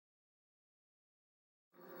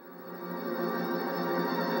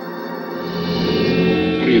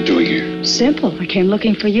Simple. I came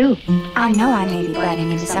looking for you. I know I may be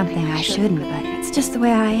butting into something I shouldn't, but it's just the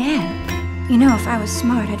way I am. You know, if I was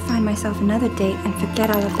smart, I'd find myself another date and forget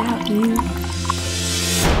all about you.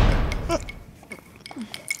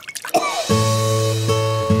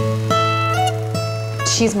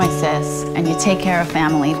 She's my sis, and you take care of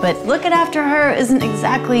family, but looking after her isn't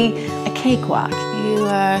exactly a cakewalk. You,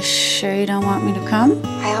 sure you don't want me to come?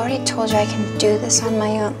 I already told you I can do this on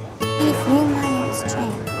my own. Good evening, my name is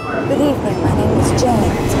Jane. Good evening, my name is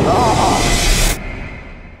Jane. Oh.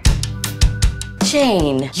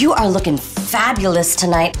 Jane, you are looking fabulous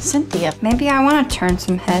tonight. Cynthia. Maybe I want to turn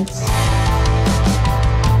some heads.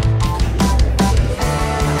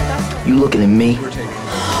 You looking at me?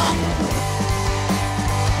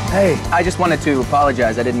 Hey, I just wanted to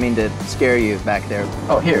apologize. I didn't mean to scare you back there.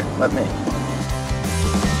 Oh, here, let me.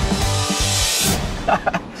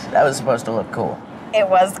 That was supposed to look cool. It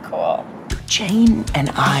was cool. Jane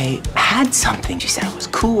and I had something. She said it was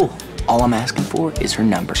cool. All I'm asking for is her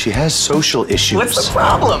number. She has social issues. What's the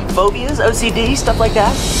problem? Phobias, OCD, stuff like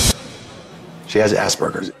that? She has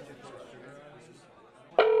Asperger's.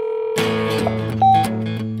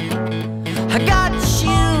 I got you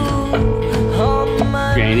on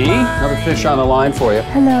my Janie, another fish on the line for you.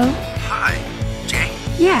 Hello? Hi, Jane.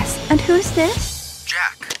 Yes, and who's this?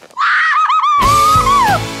 Jack.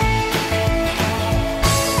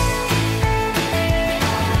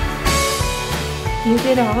 You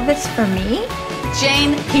did all this for me?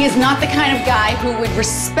 Jane, he is not the kind of guy who would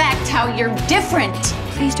respect how you're different.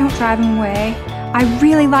 Please don't drive him away. I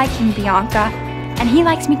really like him, Bianca. And he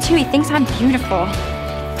likes me too. He thinks I'm beautiful.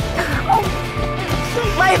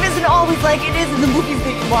 Life isn't always like it is in the movies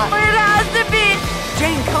that you watch. But it has to be.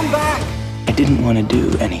 Jane, come back. I didn't want to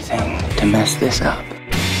do anything to mess this up.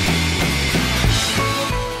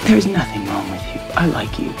 There's nothing wrong with you. I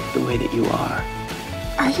like you the way that you are.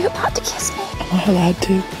 Are you about to kiss me? Am I allowed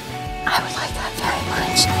to? I would like that very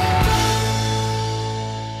much.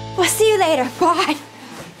 We'll see you later. Bye.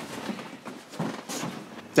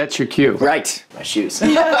 That's your cue. Right. My shoes.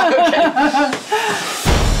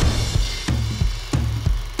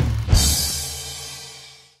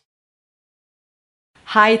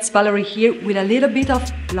 Hi, it's Valerie here with a little bit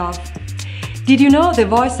of love. Did you know the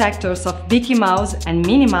voice actors of Mickey Mouse and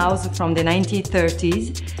Minnie Mouse from the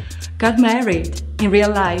 1930s got married in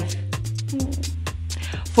real life?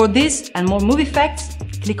 For this and more movie facts,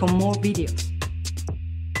 click on more videos.